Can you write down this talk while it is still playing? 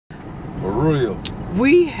real.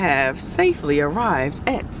 We have safely arrived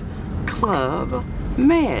at Club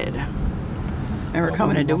Med. And we're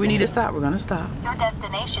coming in. Do we need to stop? We're going to stop. Your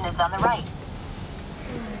destination is on the right.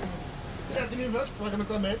 Good afternoon, Russ. Welcome to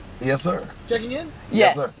Club Med. Yes, sir. Checking in?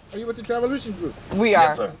 Yes. Sir. Are you with the Travolution group? We are.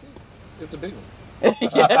 Yes, sir. It's a big one.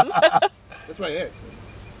 Yes. That's why I asked.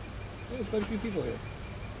 There's quite a few people here.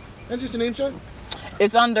 And just a name, sir?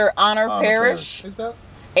 It's under Honor Honor Parish. It's about?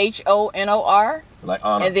 Honor. Like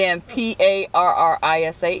honor. And then Parrish.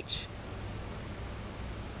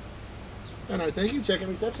 And I thank you. Check-in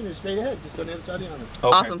reception is straight ahead, just on the other side of the honor.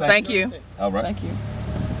 Okay, Awesome. Thank you. All right. Thank you.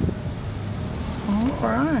 All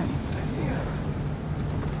right.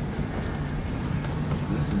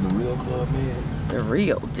 This is the real Club Med. The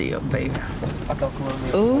real deal, baby. I thought Club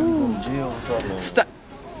Med Ooh. was going to jail or something. Stop.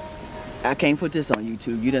 I can't put this on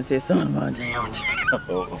YouTube. You done said something about damn jail.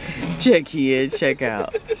 Oh. Check here, check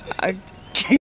out.